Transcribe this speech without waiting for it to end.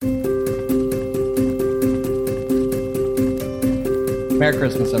Merry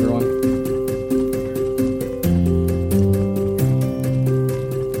Christmas, everyone.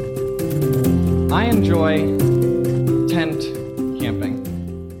 I enjoy tent camping.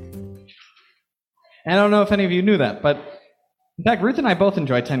 And I don't know if any of you knew that, but in fact, Ruth and I both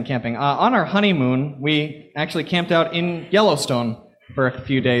enjoy tent camping. On our honeymoon, we actually camped out in Yellowstone for a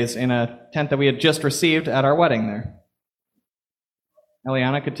few days in a tent that we had just received at our wedding there.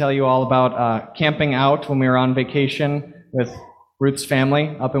 Eliana could tell you all about camping out when we were on vacation with Ruth's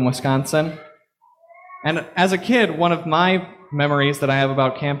family up in Wisconsin. And as a kid, one of my memories that I have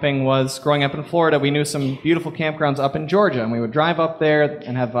about camping was growing up in Florida. We knew some beautiful campgrounds up in Georgia, and we would drive up there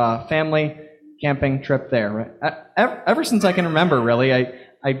and have a family camping trip there. Right? Ever since I can remember, really,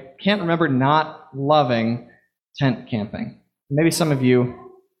 I can't remember not loving tent camping. Maybe some of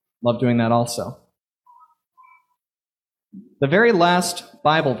you love doing that also. The very last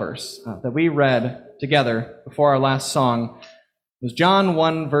Bible verse that we read together before our last song was John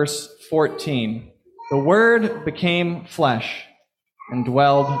 1, verse 14. The Word became flesh and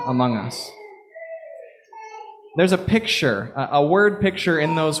dwelled among us. There's a picture, a word picture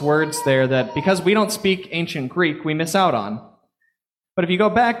in those words there that because we don't speak ancient Greek, we miss out on. But if you go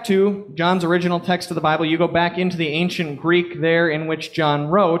back to John's original text of the Bible, you go back into the ancient Greek there in which John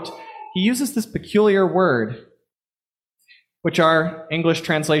wrote, he uses this peculiar word, which our English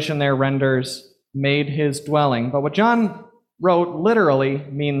translation there renders, made his dwelling. But what John wrote literally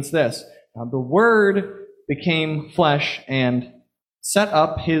means this. The Word became flesh and set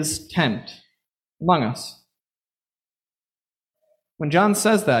up his tent among us. When John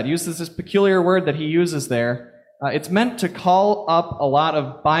says that, uses this peculiar word that he uses there, it's meant to call up a lot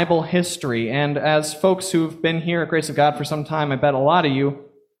of Bible history. And as folks who've been here at Grace of God for some time, I bet a lot of you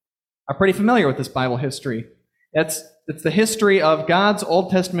are pretty familiar with this Bible history. It's the history of God's Old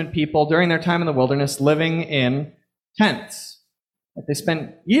Testament people during their time in the wilderness living in tents. They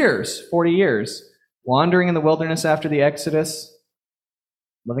spent years, 40 years, wandering in the wilderness after the Exodus,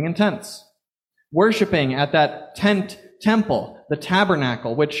 living in tents, worshiping at that tent temple, the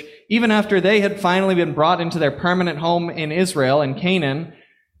tabernacle, which even after they had finally been brought into their permanent home in Israel, in Canaan,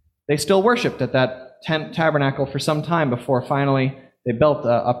 they still worshipped at that tent tabernacle for some time before finally they built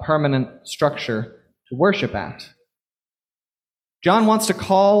a permanent structure to worship at. John wants to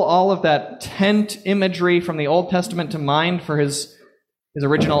call all of that tent imagery from the Old Testament to mind for his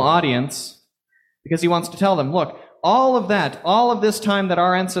original audience, because he wants to tell them, look, all of this time that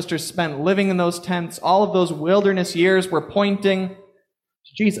our ancestors spent living in those tents, all of those wilderness years were pointing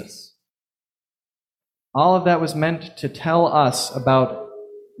to Jesus. All of that was meant to tell us about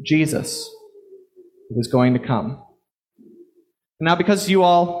Jesus who was going to come. Now, because you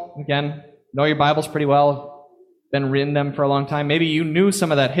all, again, know your Bibles pretty well, been in them for a long time, maybe you knew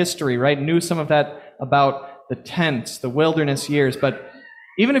some of that history, right? Knew some of that about the tents, the wilderness years, but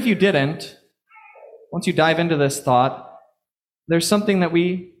even if you didn't, once you dive into this thought, there's something that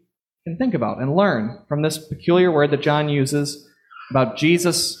we can think about and learn from this peculiar word that John uses about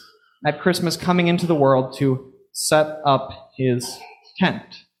Jesus at Christmas coming into the world to set up his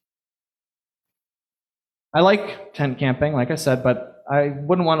tent. I like tent camping, like I said, but I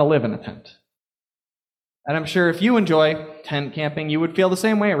wouldn't want to live in a tent. And I'm sure if you enjoy tent camping, you would feel the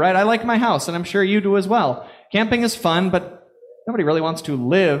same way, right? I like my house, and I'm sure you do as well. Camping is fun, but nobody really wants to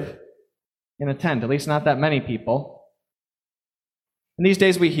live in a tent, at least not that many people. And these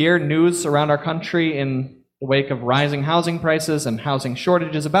days we hear news around our country in the wake of rising housing prices and housing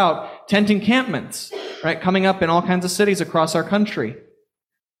shortages about tent encampments, right, coming up in all kinds of cities across our country.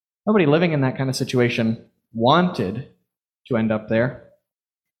 Nobody living in that kind of situation wanted to end up there.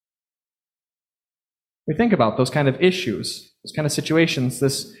 We think about those kind of issues, those kind of situations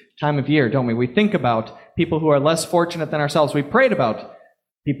this time of year, don't we? We think about people who are less fortunate than ourselves. We prayed about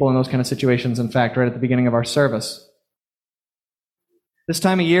people in those kind of situations, in fact, right at the beginning of our service. This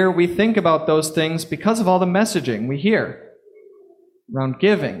time of year, we think about those things because of all the messaging we hear around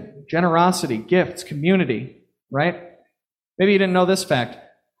giving, generosity, gifts, community, right? Maybe you didn't know this fact.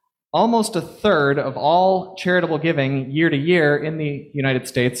 Almost a third of all charitable giving year to year in the United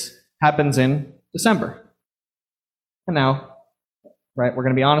States happens in December. And now, right, we're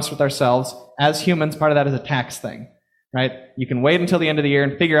going to be honest with ourselves. As humans, part of that is a tax thing, right? You can wait until the end of the year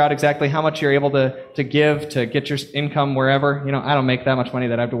and figure out exactly how much you're able to give to get your income wherever. You know, I don't make that much money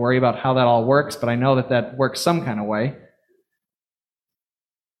that I have to worry about how that all works, but I know that works some kind of way.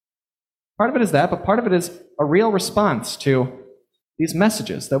 Part of it is that, but part of it is a real response to these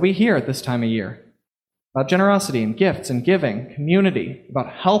messages that we hear at this time of year about generosity and gifts and giving, community,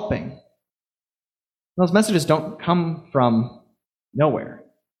 about helping. Those messages don't come from nowhere.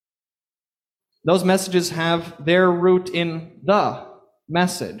 Those messages have their root in the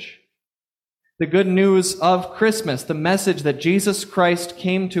message. The good news of Christmas, the message that Jesus Christ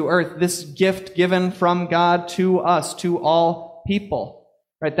came to earth, this gift given from God to us, to all people.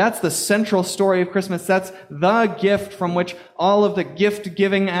 Right? That's the central story of Christmas. That's the gift from which all of the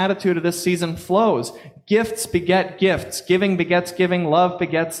gift-giving attitude of this season flows. Gifts beget gifts. Giving begets giving. Love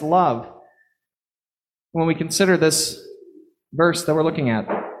begets love. When we consider this verse that we're looking at,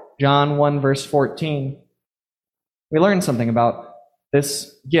 John 1, verse 14, we learn something about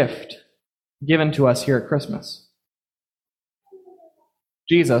this gift given to us here at Christmas.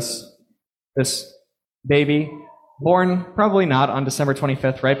 Jesus, this baby, born probably not on December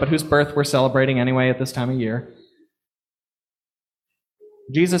 25th, right, but whose birth we're celebrating anyway at this time of year.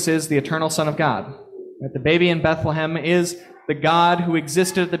 Jesus is the eternal Son of God. The baby in Bethlehem is the God who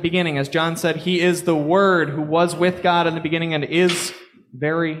existed at the beginning. As John said, he is the Word who was with God in the beginning and is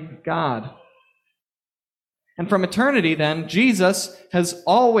very God. And from eternity, then, Jesus has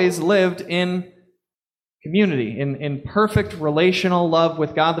always lived in community, in perfect relational love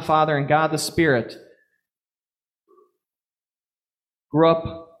with God the Father and God the Spirit. Grew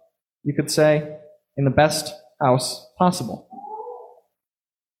up, you could say, in the best house possible.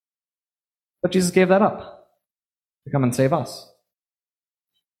 But Jesus gave that up to come and save us.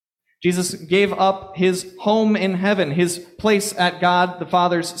 Jesus gave up his home in heaven, his place at God the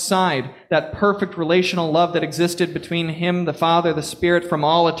Father's side, that perfect relational love that existed between him, the Father, the Spirit from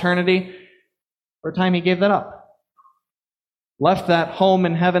all eternity. For a time, he gave that up. Left that home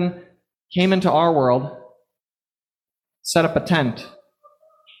in heaven, came into our world, set up a tent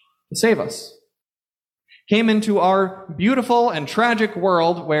to save us. Came into our beautiful and tragic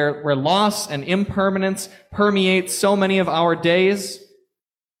world where loss and impermanence permeate so many of our days,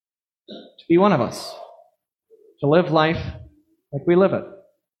 to be one of us, to live life like we live it.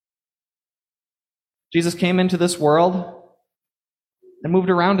 Jesus came into this world and moved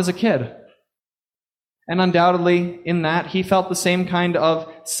around as a kid. And undoubtedly, in that, he felt the same kind of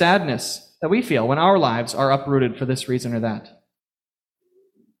sadness that we feel when our lives are uprooted for this reason or that.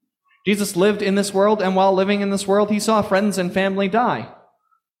 Jesus lived in this world, and while living in this world, he saw friends and family die.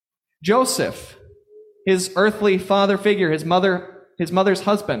 Joseph, his earthly father figure, his mother's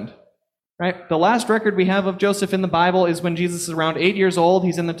husband, right? The last record we have of Joseph in the Bible is when Jesus is around 8 years old.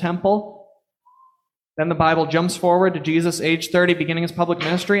 He's in the temple. Then the Bible jumps forward to Jesus, age 30, beginning his public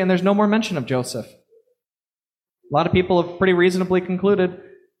ministry, and there's no more mention of Joseph. A lot of people have pretty reasonably concluded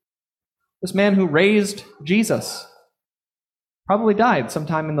this man who raised Jesus probably died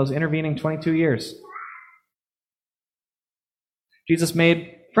sometime in those intervening 22 years. Jesus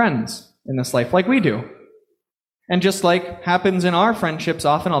made friends in this life like we do. And just like happens in our friendships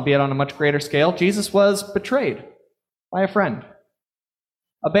often, albeit on a much greater scale, Jesus was betrayed by a friend,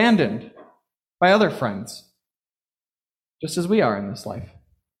 abandoned by other friends, just as we are in this life.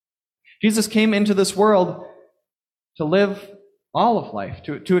 Jesus came into this world to live all of life,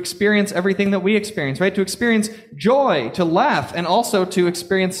 to experience everything that we experience, right? To experience joy, to laugh, and also to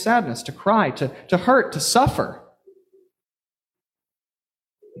experience sadness, to cry, to hurt, to suffer.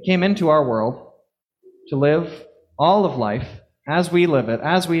 He came into our world to live all of life as we live it,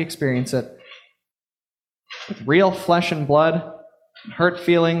 as we experience it, with real flesh and blood, hurt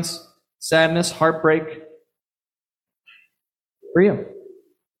feelings, sadness, heartbreak, for you. And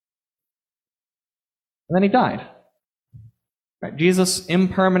then he died. Right? Jesus'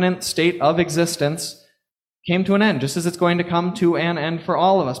 impermanent state of existence came to an end, just as it's going to come to an end for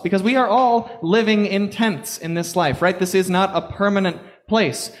all of us, because we are all living in tents in this life, right? This is not a permanent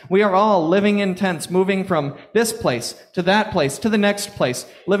place. We are all living in tents, moving from this place, to the next place,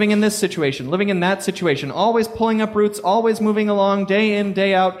 living in this situation, living in that situation, always pulling up roots, always moving along, day in,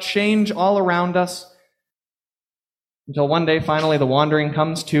 day out, change all around us, until one day, finally, the wandering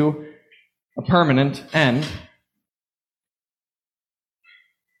comes to a permanent end.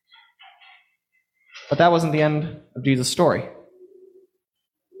 But that wasn't the end of Jesus' story.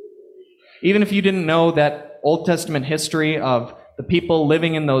 Even if you didn't know that Old Testament history of the people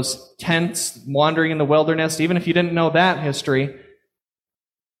living in those tents, wandering in the wilderness, even if you didn't know that history,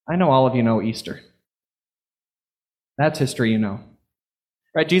 I know all of you know Easter. That's history you know.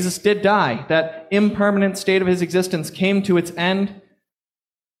 Right? Jesus did die. That impermanent state of his existence came to its end.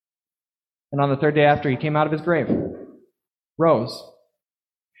 And on the third day after, he came out of his grave, rose.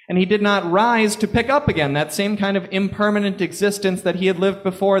 And he did not rise to pick up again that same kind of impermanent existence that he had lived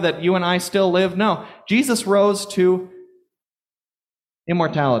before, that you and I still live. No, Jesus rose to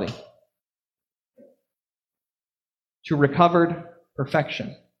immortality, to recovered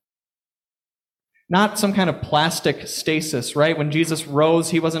perfection. Not some kind of plastic stasis, right? When Jesus rose,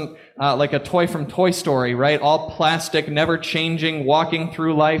 he wasn't like a toy from Toy Story, right? All plastic, never changing, walking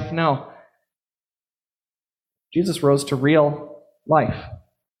through life. No. Jesus rose to real life.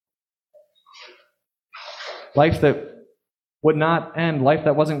 Life that would not end, life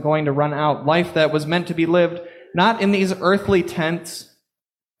that wasn't going to run out, life that was meant to be lived not in these earthly tents,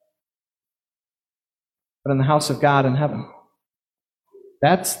 but in the house of God in heaven.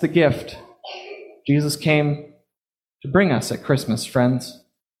 That's the gift Jesus came to bring us at Christmas, friends.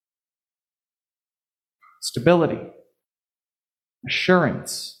 Stability,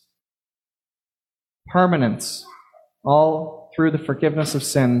 assurance, permanence, all through the forgiveness of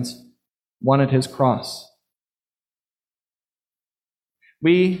sins won at his cross.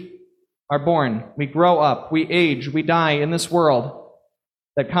 We are born, we grow up, we age, we die in this world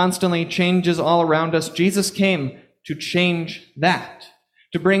that constantly changes all around us. Jesus came to change that,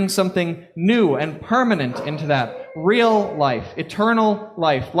 to bring something new and permanent into that. Real life, eternal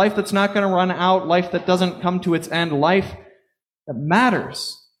life, life that's not going to run out, life that doesn't come to its end, life that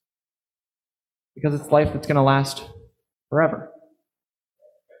matters because it's life that's going to last forever.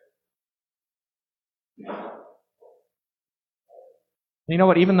 You know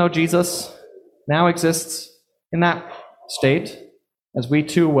what? Even though Jesus now exists in that state, as we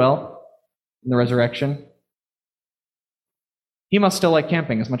too will in the resurrection, he must still like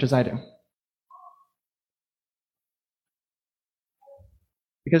camping as much as I do.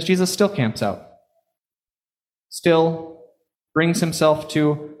 Because Jesus still camps out, still brings himself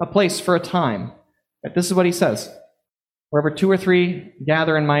to a place for a time. This is what he says: wherever 2 or 3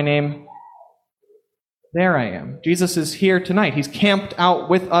 gather in my name, there I am. Jesus is here tonight. He's camped out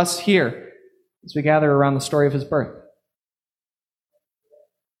with us here as we gather around the story of his birth.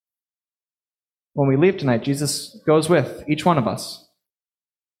 When we leave tonight, Jesus goes with each one of us.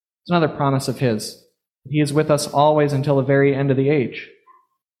 It's another promise of his. He is with us always until the very end of the age.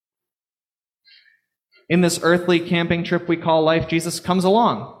 In this earthly camping trip we call life, Jesus comes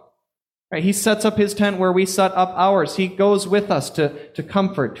along. Right? He sets up his tent where we set up ours. He goes with us to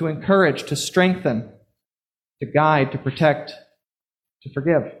comfort, to encourage, to strengthen, to guide, to protect, to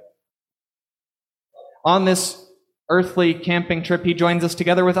forgive. On this earthly camping trip, he joins us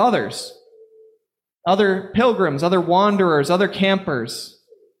together with others, other pilgrims, other wanderers, other campers,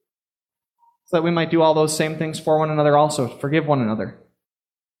 so that we might do all those same things for one another also, forgive one another,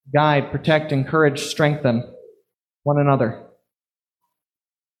 guide, protect, encourage, strengthen one another.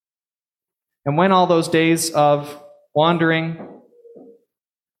 And when all those days of wandering,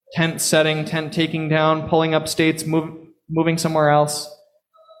 tent setting, tent taking down, pulling up stakes, moving somewhere else,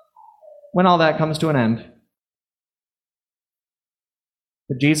 when all that comes to an end,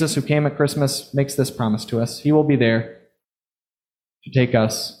 the Jesus who came at Christmas makes this promise to us. He will be there to take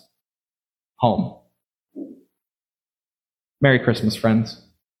us home. Merry Christmas, friends.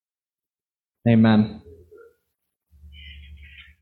 Amen.